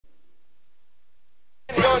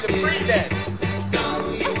was a pre-bet.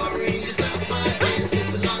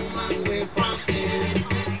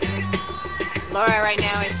 Laura right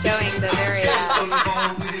now is showing the very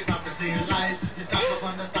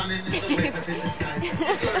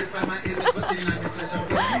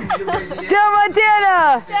Joe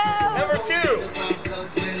Montana! Joe! Number 2.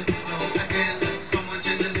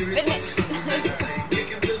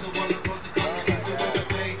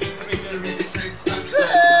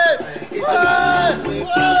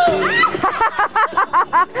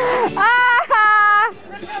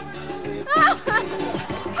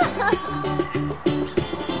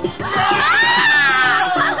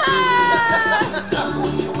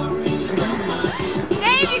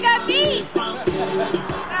 Dave, you got beat!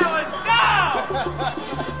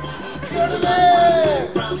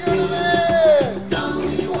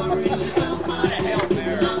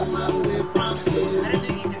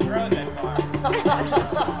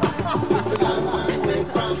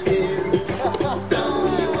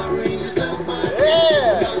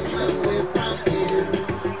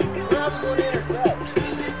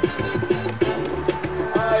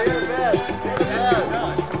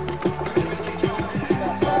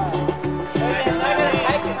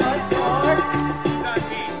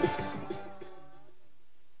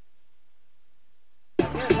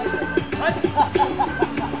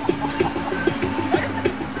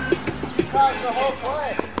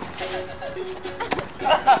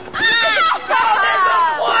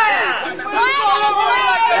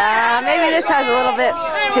 Maybe this has a little bit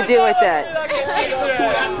to do with it.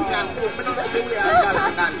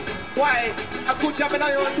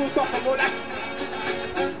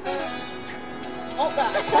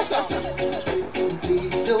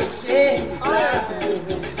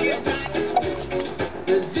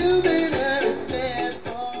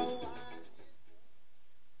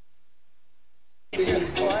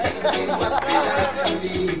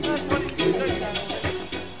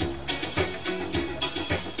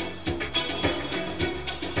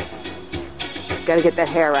 Gotta get that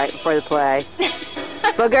hair right before the play.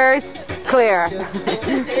 Boogers, clear.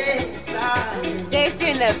 Dave's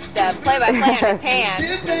doing the play-by-play on his hand.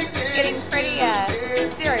 It's getting pretty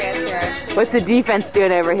serious here. What's the defense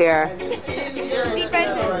doing over here?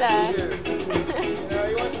 Defense is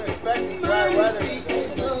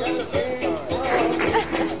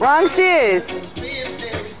Wrong shoes.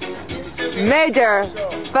 Major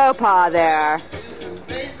faux pas there.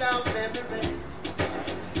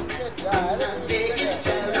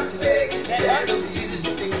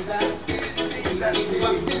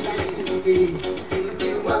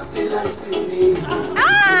 Oh!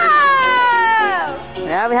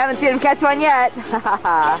 Yeah, we haven't seen him catch one yet.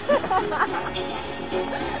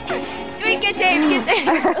 Sweet, get Dave, get Dave.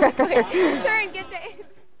 Really quick. Turn, get Dave.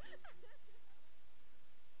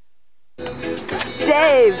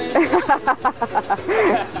 Dave.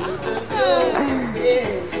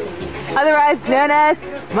 Otherwise known as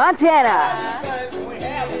Montana.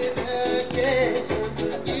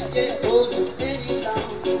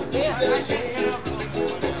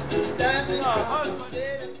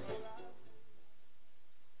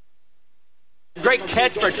 Great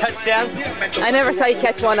catch for a touchdown. I never saw you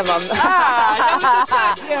catch one of them. No?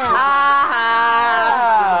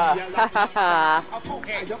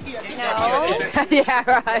 Yeah,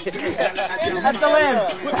 right. At the limb.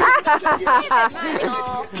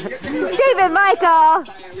 David Michael.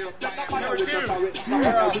 Number 2.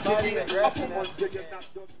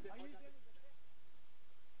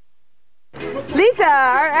 Lisa,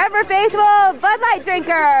 our ever faithful Bud Light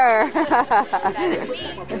drinker.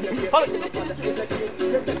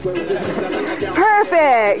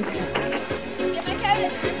 Perfect. Get my coat in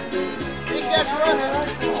there. He kept running.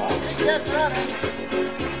 He kept running.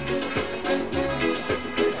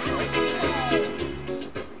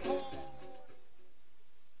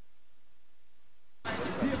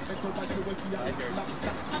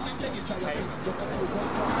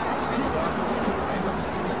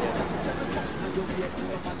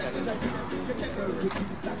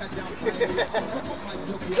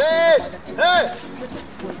 Hey! Hey!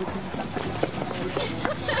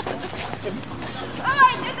 Oh,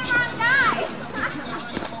 I did the wrong guy.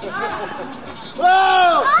 Whoa!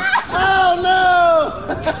 Oh no!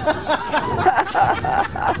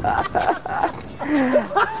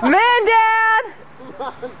 Man down.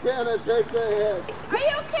 Montana takes a hit. Are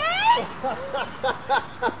you okay?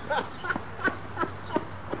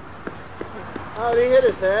 Oh, did he hit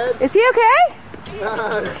his head? Is he okay?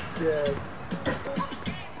 Oh, shit.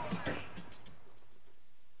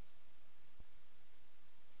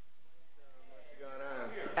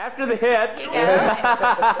 After after the hit. Here you go.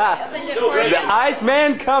 Opened it for you. The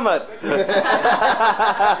Iceman cometh.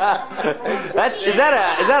 Is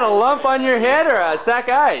that a lump on your head or a sack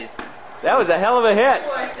of ice? That was a hell of a hit.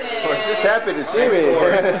 We're just happy to see me.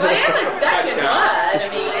 Well, it was gushing blood. I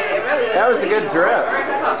mean, it really was. That was a good drip.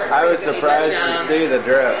 I was surprised to see the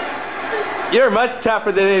drip. You're much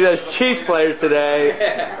tougher than any of those Chiefs players today.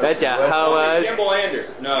 Bet ya how was. Kimball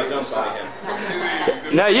Anderson. No, don't call me him.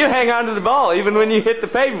 No, you hang on to the ball even when you hit the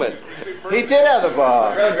pavement. He did have the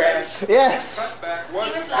ball. Road rash. Yes. He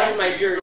was That's like, my jersey.